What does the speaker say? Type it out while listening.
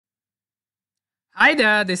Hi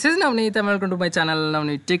there, this is Navneet and welcome to my channel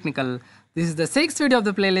Navneet Technical. This is the sixth video of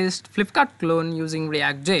the playlist flipkartClone using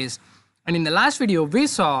React.js. And in the last video, we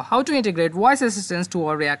saw how to integrate voice assistants to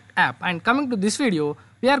our React app. And coming to this video,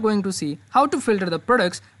 we are going to see how to filter the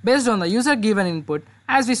products based on the user given input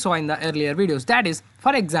as we saw in the earlier videos. That is,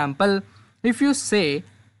 for example, if you say,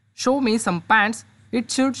 show me some pants,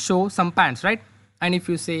 it should show some pants, right? And if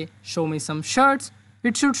you say, show me some shirts,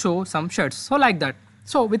 it should show some shirts. So like that.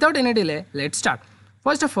 So without any delay, let's start.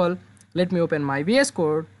 First of all, let me open my VS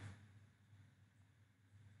Code.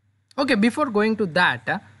 Okay, before going to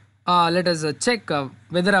that, let us check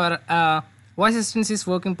whether our voice assistant is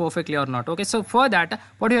working perfectly or not. Okay, so for that,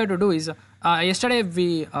 what you have to do is, yesterday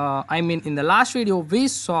in the last video, we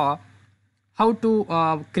saw how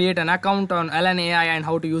to create an account on LNAI and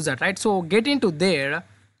how to use that, right? So get into there,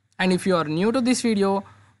 and if you are new to this video,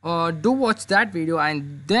 do watch that video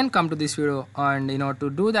and then come to this video. And to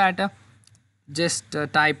do that, just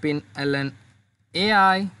type in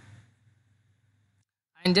LNAI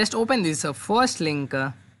and just open this first link.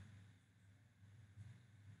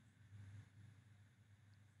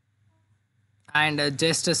 And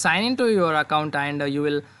just sign into your account, and you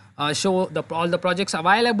will show all the projects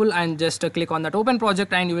available, and just click on that open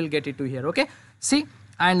project and you will get it to here. Okay, see,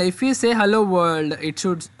 and if you say hello world, it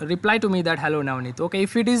should reply to me that hello Navneet. Okay,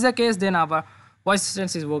 if it is the case, then our voice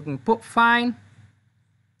assistant is working fine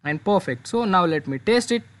and perfect. So now let me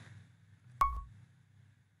test it.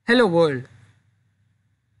 Hello world.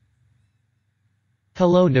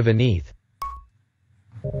 Hello Navneet.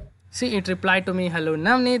 See, it replied to me hello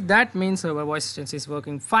Navneet. That means our voice assistant is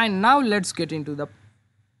working fine. Now let's get into the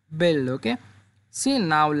build. Okay, see,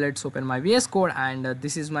 now let's open my VS Code, and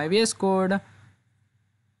this is my VS Code,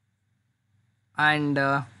 and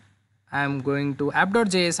I'm going to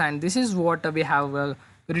app.js, and this is what we have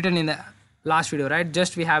written in the last video, right?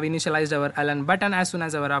 Just we have initialized our LN button as soon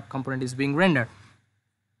as our app component is being rendered.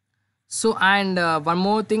 So, and one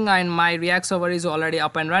more thing, and my React server is already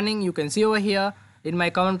up and running. You can see over here in my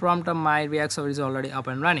command prompt, my React server is already up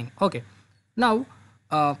and running. Okay, now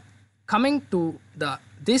coming to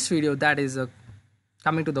this video, that is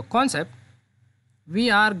coming to the concept, we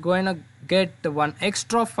are going to get one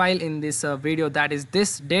extra file in this video, that is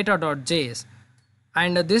this data.js.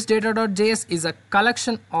 And this data.js is a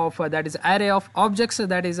collection of that is array of objects.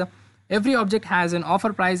 That is every object has an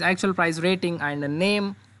offer price, actual price, rating, and a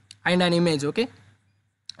name and an image. Okay,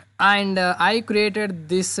 and I created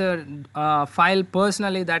this file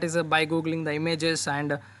personally, that is by googling the images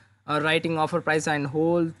and writing offer price and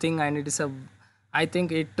whole thing, and it is I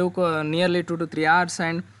think it took nearly 2 to 3 hours.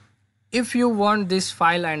 And if you want this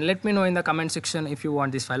file, and let me know in the comment section if you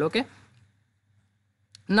want this file. Okay,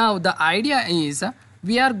 now the idea is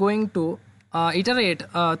we are going to iterate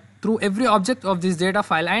through every object of this data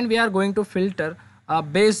file, and we are going to filter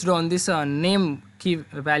based on this name key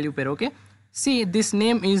value pair. Okay, see, this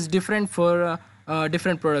name is different for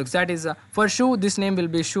different products. That is for shoe, this name will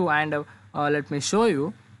be shoe, and let me show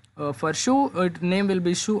you. For shoe, name will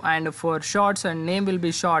be shoe, and for shorts, and name will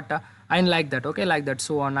be short, and like that. Okay, like that,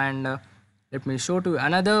 so on. And let me show to you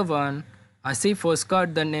another one. See, for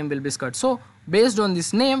skirt, the name will be skirt. So based on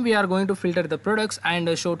this name, we are going to filter the products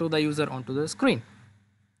and show to the user onto the screen.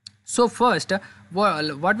 So first,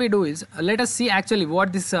 what we do is, let us see actually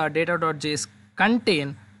what this data.js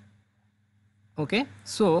contain. Okay,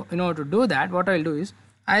 so in order to do that, what I'll do is,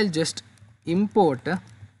 I'll just import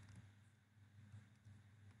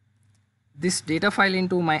this data file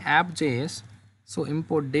into my app.js. So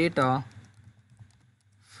import data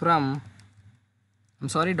from,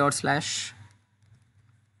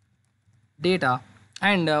 /data,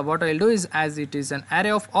 and what I'll do is, as it is an array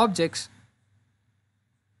of objects,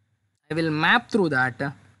 I will map through that.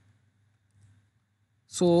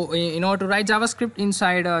 So in order to write JavaScript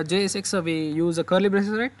inside JSX, we use a curly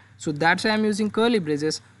braces, right? So that's why I'm using curly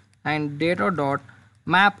braces, and data dot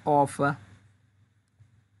map of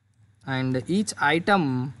and each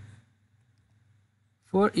item.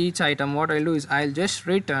 For each item, what I'll do is, I'll just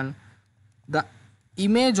return the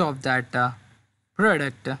image of that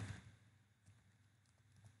product.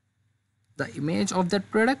 The image of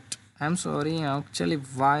that product, I'm sorry, actually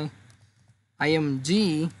why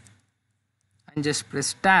img, and just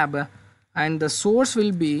press tab, and the source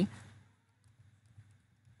will be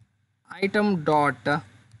item.img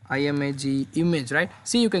image, right?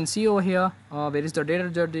 See, you can see over here, where is the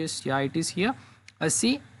data.js? Yeah, it is here.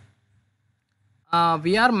 See,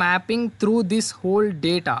 we are mapping through this whole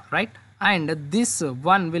data, right? And this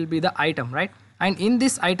one will be the item, right? And in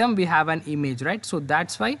this item we have an image, right? So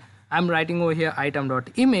that's why I'm writing over here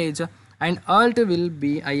item.image, and alt will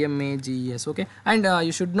be images. Okay, and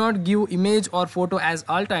you should not give image or photo as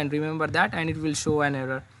alt, and remember that, and it will show an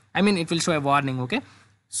error. I mean, it will show a warning. Okay,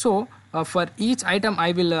 so for each item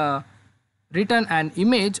I will return an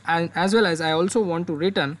image, and as well as I also want to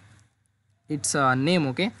return its name.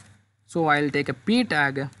 Okay, so I'll take a p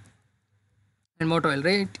tag, and what I'll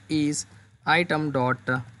rate is item dot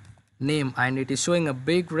name, and it is showing a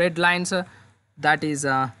big red lines, that is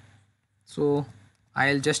so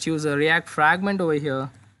I'll just use a react fragment over here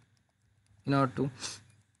in order to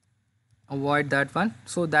avoid that one.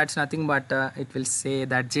 So that's nothing but it will say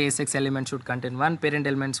that JSX element should contain one parent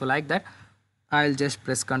element. So like that, I'll just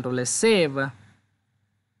press Ctrl S, save.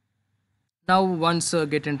 Now once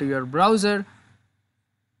get into your browser,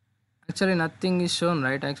 actually nothing is shown,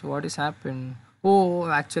 right? Actually, what is happened? Oh,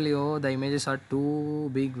 actually, oh, the images are too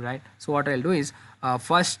big, right? So what I'll do is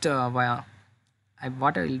first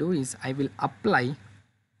what I will do is I will apply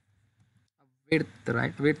width,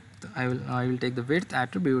 right? Width, I will take the width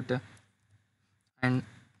attribute, and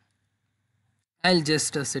I'll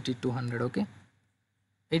just set it to 100. Okay,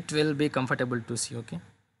 it will be comfortable to see. Okay,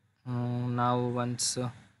 now once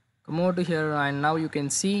come over to here, and now you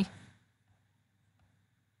can see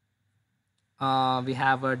we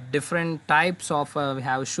have different types of we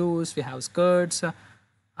have shoes, we have skirts,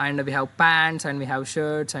 and we have pants, and we have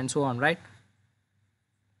shirts, and so on, right?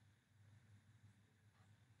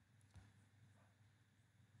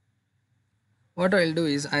 What I'll do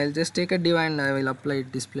is I'll just take a div and I will apply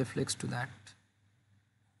display flex to that.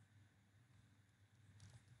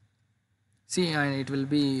 See, and it will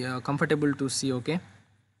be comfortable to see. Okay,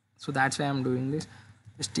 so that's why I'm doing this.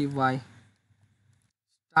 Just ty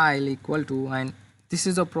style equal to, and this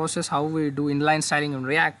is the process how we do inline styling in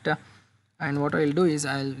React. And what I'll do is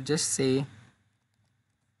I'll just say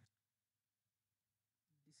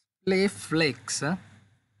display flex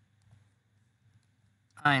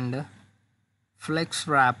and flex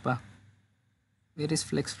wrap. Where is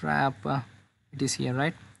flex wrap? It is here,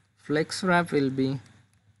 right? Flex wrap will be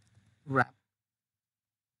wrap,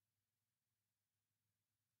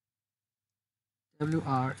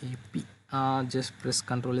 WRAP. Just press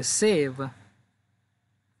Ctrl S, save.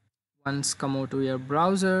 Once come over to your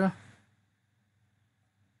browser,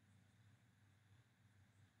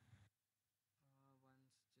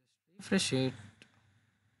 refresh it.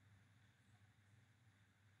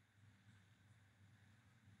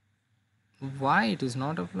 Why it is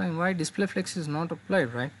not applying? Why display flex is not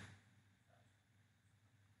applied, right?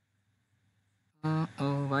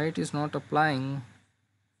 Why it is not applying?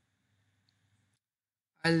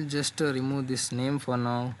 I'll just remove this name for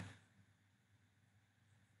now.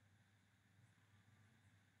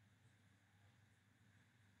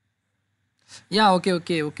 Yeah, okay.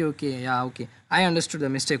 Yeah, okay. I understood the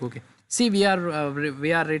mistake. Okay. See, we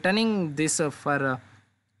are returning this for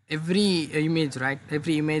every image, right?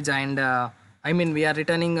 Every image, and I mean we are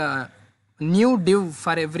returning a new div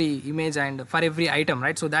for every image and for every item,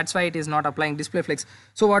 right? So that's why it is not applying display flex.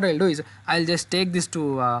 So what I'll do is I'll just take this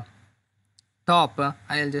to top.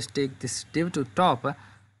 I'll just take this div to top,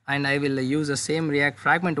 and I will use the same react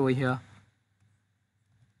fragment over here.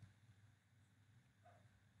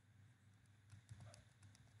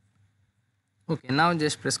 Okay, now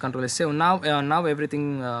just press Ctrl S, save. Now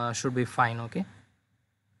everything should be fine. Okay,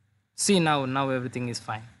 see, now everything is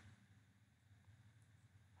fine.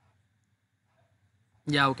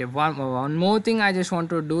 Yeah, okay. One more thing I just want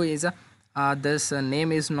to do is this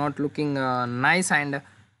name is not looking nice, and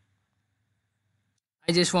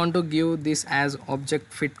I just want to give this as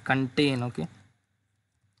object fit contain. Okay,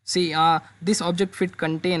 see, this object fit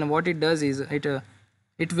contain, what it does is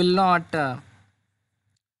it will not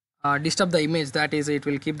disturb the image. That is, it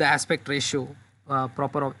will keep the aspect ratio,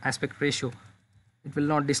 proper aspect ratio. It will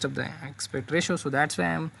not disturb the aspect ratio. So that's why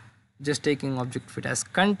I'm just taking object fit as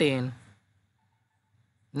contain.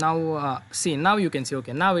 Now see, now you can see.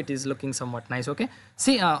 Okay, now it is looking somewhat nice. Okay,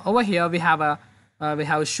 see, over here we have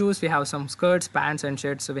shoes, we have some skirts, pants, and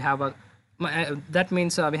shirts. So we have a that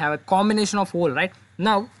means we have a combination of all, right?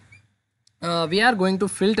 Now we are going to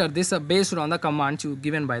filter this based on the commands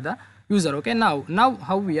given by the user. Okay, now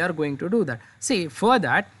how we are going to do that? See, for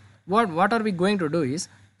that, what are we going to do is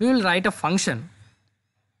we will write a function.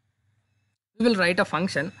 Where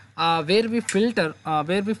we filter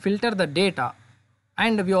the data,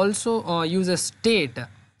 and we also use a state.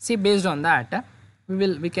 See, based on that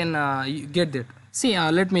we can get that. See,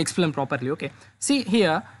 let me explain properly. Okay, see,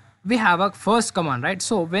 here we have a first command, right?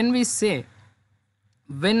 So when we say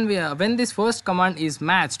when this first command is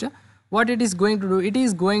matched, what it is going to do, it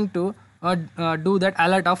is going to do that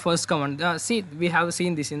alert of first command. See, we have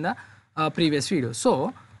seen this in the previous video.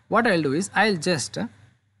 So what I'll do is I'll just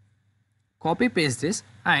copy paste this,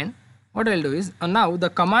 and what I'll do is now the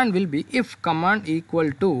command will be if command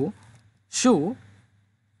equal to shoe.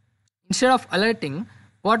 Instead of alerting,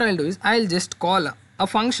 what I'll do is I'll just call a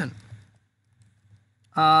function.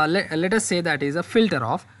 Let us say that is a filter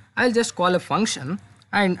of. I'll just call a function,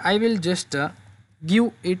 and I will just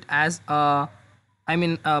give it as a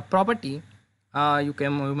a property. You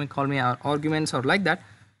may call me arguments or like that.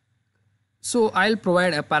 So I'll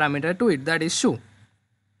provide a parameter to it, that is shoe.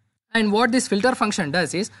 And what this filter function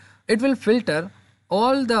does is it will filter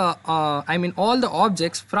all the all the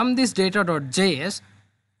objects from this data.js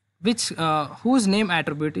which whose name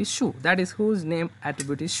attribute is shoe, that is whose name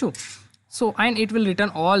attribute is shoe. So and it will return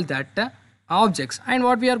all that objects, and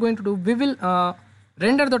what we are going to do, we will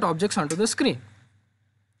render that objects onto the screen,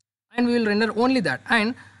 and we will render only that.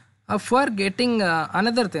 And for getting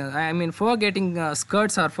another thing, for getting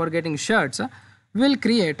skirts or for getting shirts, we will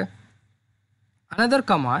create another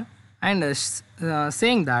command and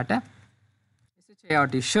saying that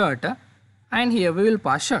shart shirt, and here we will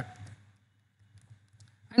pass shirt.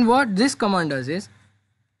 And what this command does is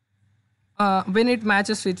when it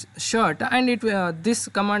matches with shirt, and it this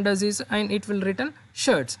command does is, and it will return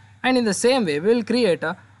shirts. And in the same way we will create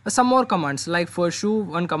some more commands, like for shoe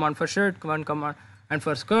one command, for shirt one command, and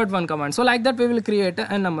for skirt one command. So like that we will create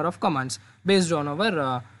a number of commands based on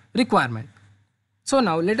our requirement. So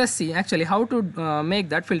now let us see actually how to make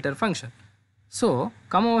that filter function. So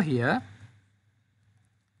come over here,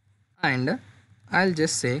 and I'll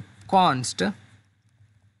just say const,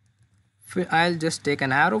 I'll just take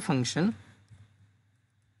an arrow function,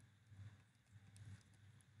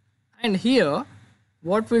 and here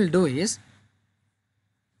what we'll do is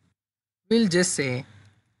we'll just say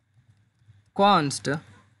const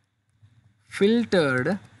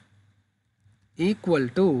filtered equal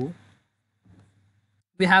to,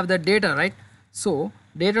 we have the data, right? So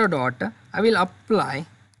data dot, I will apply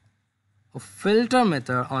a filter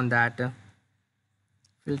method on that,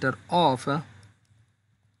 filter of,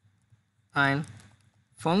 and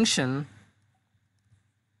function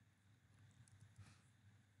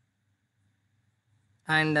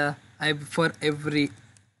and for every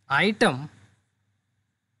item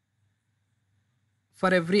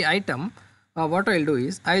what I'll do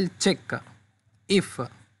is I'll check if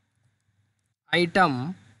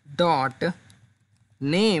item dot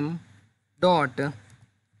name dot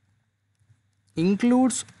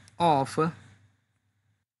includes of,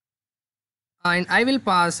 and I will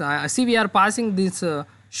pass see we are passing this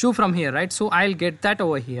shoe from here, right? So I'll get that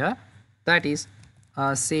over here, that is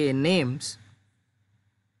say names,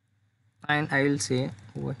 and I will say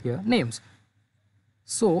over here names.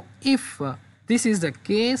 So if this is the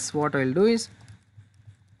case, what I will do is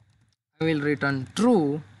I will return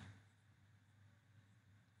true,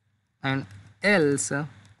 and else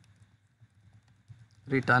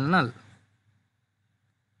return null.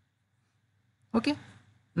 Okay,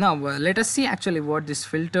 now let us see actually what this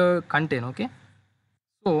filter contain. Okay,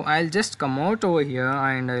 so I'll just come out over here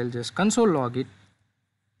and I'll just console log it.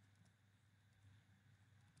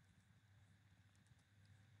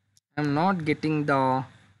 I'm not getting the,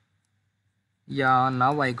 yeah,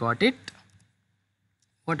 now I got it.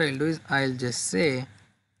 What I'll do is I'll just say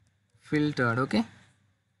filtered. Okay,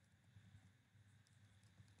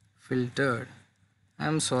 filtered,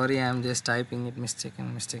 I'm sorry, I'm just typing it mistake.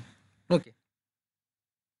 Okay,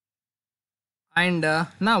 and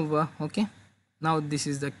now okay, now this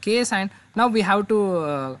is the case, and now we have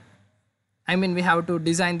to we have to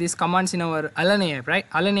design these commands in our Alan AI, right?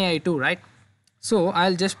 Alan AI 2, right? So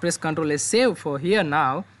I'll just press Ctrl S save for here.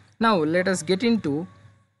 Now let us get into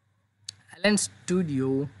Alan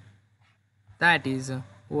Studio, that is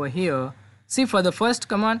over here. See, for the first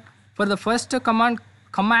command,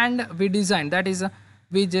 command we designed, that is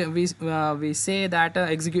we say that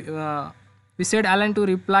we said Alan to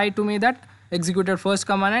reply to me that executed first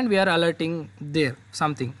command, and we are alerting there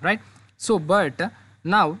something, right? So but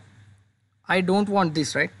now I don't want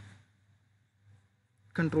this, right?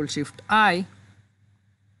 Control Shift I,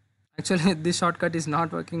 actually this shortcut is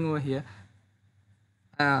not working over here.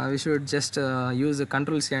 We should just use the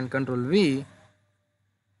Control C and Control V.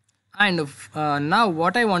 And now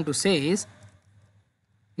what I want to say is,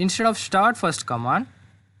 instead of start first command,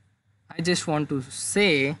 I just want to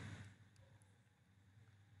say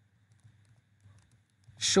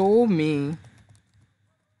show me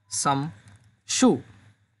some shoe,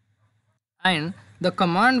 and the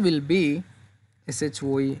command will be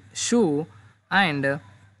shoe shoe, and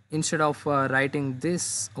instead of writing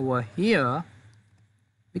this over here,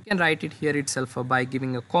 we can write it here itself by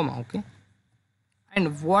giving a comma. Okay,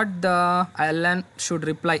 And what the ln should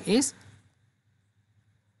reply is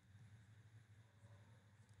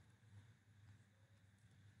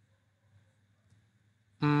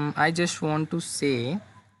I just want to say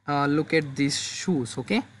look at these shoes,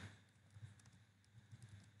 okay?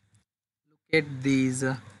 Look at these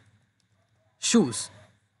shoes.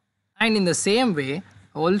 And in the same way,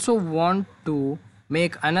 I also want to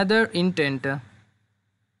make another intent.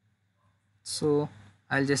 So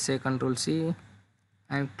I'll just say Control C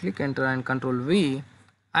and click enter and Control V,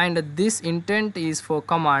 and this intent is for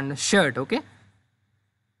command shirt, okay?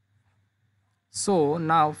 So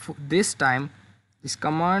now this time this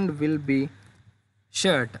command will be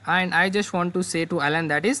shirt, and I just want to say to Alan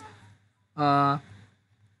that is uh,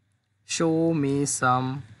 show me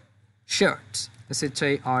some shirts,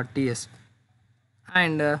 shirts,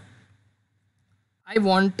 and I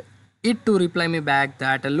want it to reply me back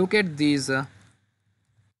that look at these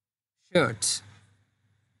shirts.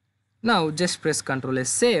 Now just press Ctrl S,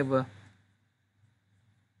 save.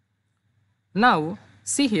 Now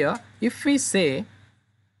see here, if we say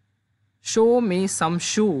show me some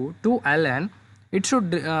shoe to Alan, it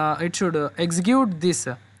should execute this,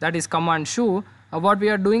 that is command shoe. What we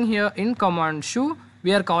are doing here in command shoe,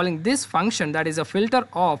 we are calling this function, that is a filter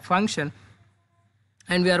of function,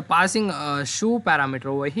 and we are passing a shoe parameter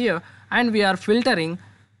over here, and we are filtering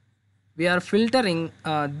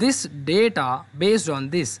this data based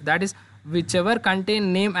on this, that is whichever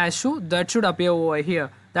contain name as shoe, that should appear over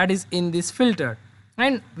here, that is in this filter,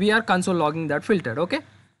 and we are console logging that filtered, okay?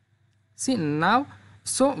 See now,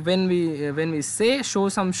 so when we say show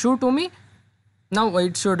some shoe to me, now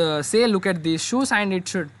it should say look at these shoes, and it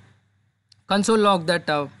should console log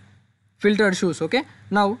that filtered shoes, okay?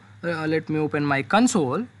 Now let me open my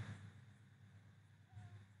console.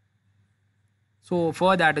 So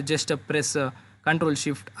for that, just press Control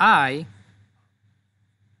Shift I,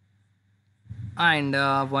 and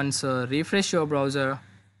once refresh your browser.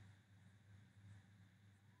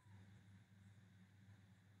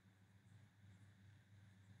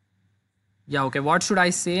 Yeah, okay, what should I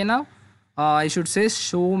say now? I should say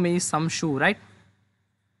show me some shoe, right?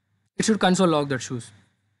 It should console log that shoes.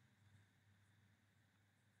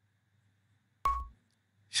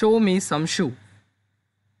 Show me some shoe.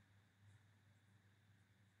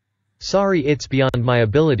 Sorry, it's beyond my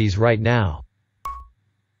abilities right now.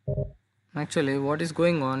 Actually, what is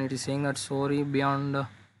going on? It is saying that sorry beyond.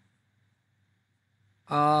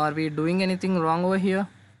 Are we doing anything wrong over here?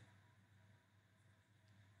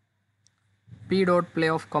 P dot play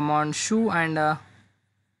of command shoe, and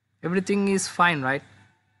everything is fine, right?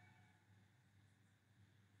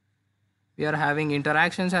 We are having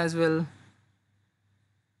interactions as well.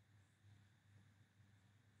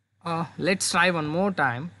 Let's try one more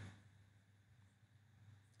time.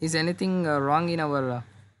 Is anything wrong in our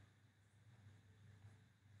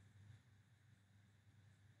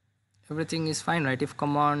everything is fine, right? If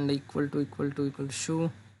command equal to shoe.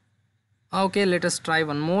 Okay, let us try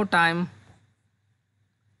one more time.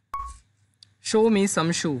 Show me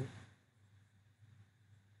some shoe.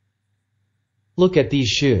 Look at these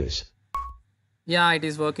shoes. Yeah, it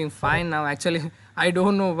is working fine now. Actually, I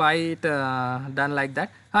don't know why it done like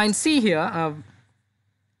that. And see here,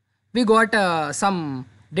 we got some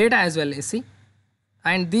data as well, you see,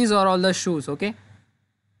 and these are all the shoes, okay?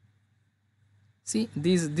 See,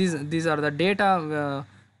 these are the data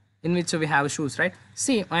in which we have shoes, right?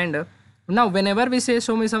 See, and now whenever we say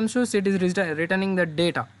show me some shoes, it is returning the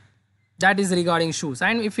data that is regarding shoes.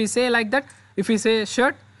 And if we say like that, if we say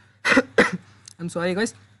shirt I'm sorry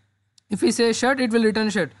guys, if we say shirt, it will return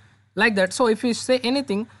shirt like that. So if we say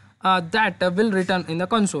anything, that will return in the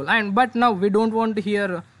console. And but now we don't want to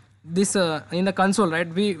hear this in the console, right?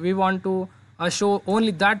 We want to show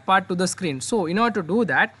only that part to the screen. So in order to do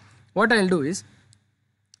that, what I'll do is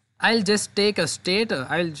I'll just take a state.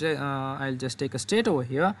 I'll just take a state over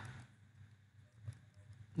here,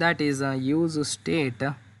 that is use state.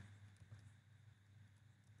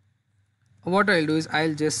 What I'll do is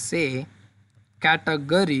I'll just say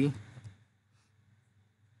category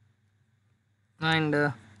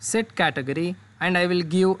and set category, and I will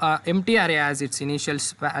give empty array as its initial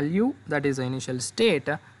value, that is the initial state.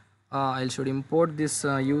 I should import this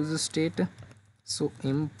use state. So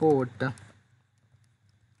import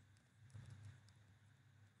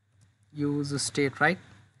use state, right?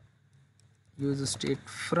 Use state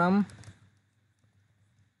from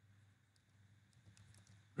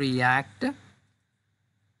React.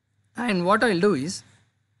 And what I'll do is,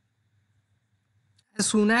 as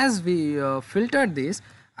soon as we filter this,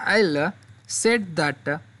 I'll set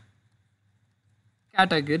that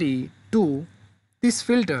category to this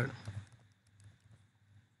filtered.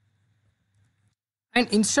 And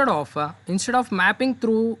instead of mapping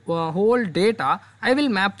through whole data, I will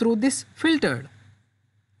map through this filtered.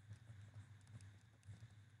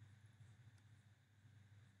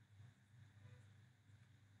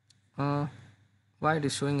 Why it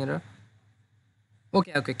is showing error?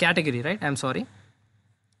 Okay, category, right? I'm sorry.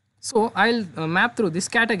 So I'll map through this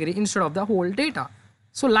category instead of the whole data.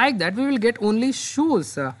 So like that we will get only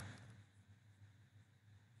shoes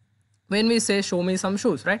when we say show me some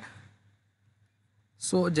shoes, right?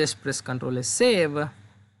 So just press Ctrl S, save.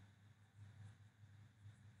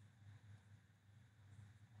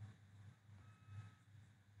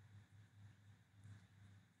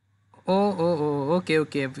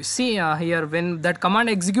 Okay. See here, when that command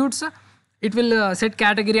executes, it will set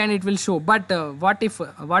category and it will show. But what if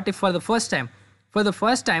for the first time? For the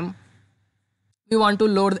first time, we want to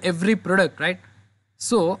load every product, right?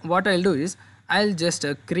 So what I'll do is I'll just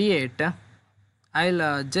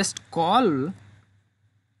I'll just call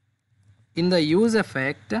in the use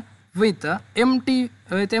effect with empty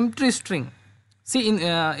string. See, in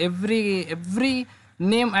every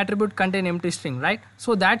name attribute contain empty string, right?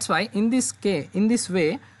 So that's why in this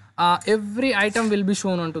way every item will be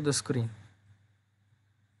shown onto the screen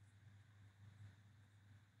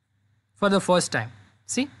for the first time.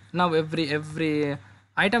 See, now every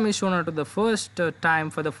item is shown onto the first time,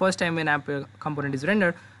 for the first time when app component is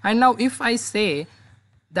rendered. And now if I say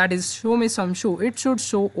that is show me some shoe, it should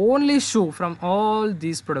show only shoe from all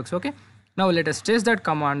these products. Okay, now let us test that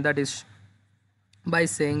command, that is by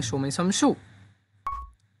saying show me some shoe.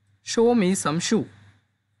 Show me some shoe.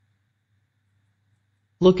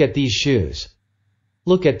 Look at these shoes.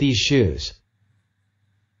 Look at these shoes.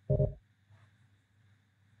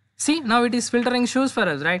 See, now it is filtering shoes for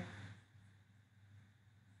us, right?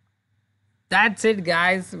 That's it,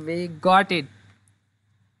 guys, we got it.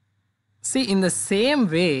 See, in the same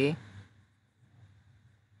way,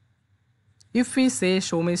 if we say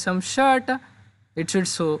show me some shirt, it should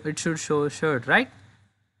show shirt, right?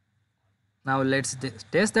 Now let's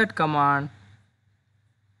test that command.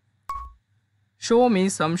 Show me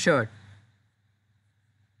some shirt.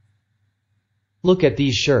 Look at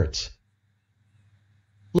these shirts.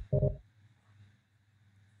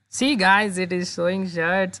 See, guys, it is showing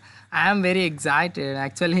shirts. I am very excited.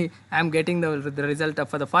 Actually, I am getting the result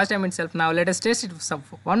for the first time itself. Now let us test it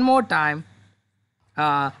one more time.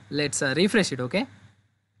 Let's refresh it, okay?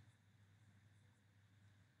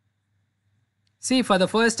 See, for the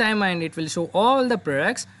first time, and it will show all the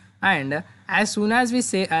products. And as soon as we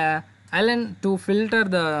say Alan to filter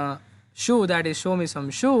the shoe, that is show me some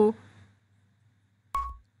shoe.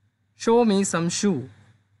 Show me some shoe.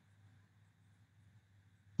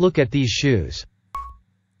 Look at these shoes.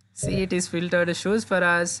 See, it is filtered shoes for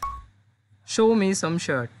us. Show me some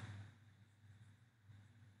shirt.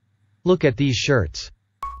 Look at these shirts.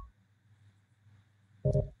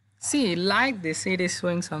 See, like this, it is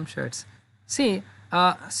showing some shirts. See,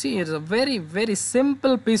 it's a very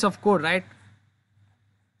simple piece of code, right?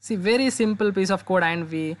 See, very simple piece of code, and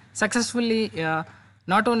we successfully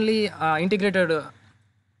not only integrated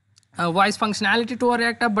voice functionality to our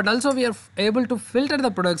reactor, but also we are able to filter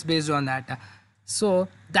the products based on that. So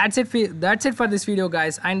that's it for this video,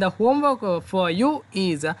 guys. And the homework for you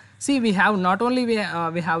is see, we have not only we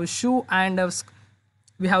have shoe and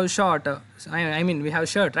we have short. I mean, we have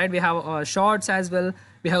shirt, right? We have shorts as well.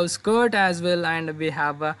 We have skirt as well, and we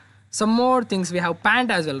have some more things. We have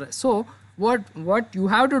pant as well. So what you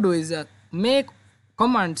have to do is make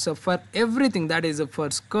commands for everything, that is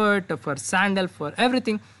for skirt, for sandal, for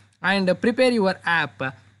everything, and prepare your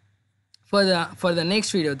app for the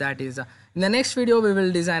next video. That is in the next video we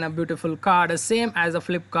will design a beautiful card same as a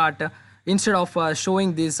Flipkart instead of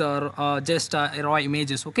showing this or just raw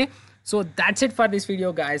images. Okay, so that's it for this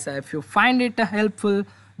video, guys. If you find it helpful,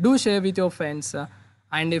 do share with your friends,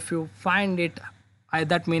 and if you find it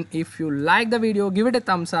that means if you like the video, give it a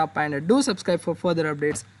thumbs up and do subscribe for further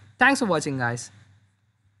updates. Thanks for watching, guys.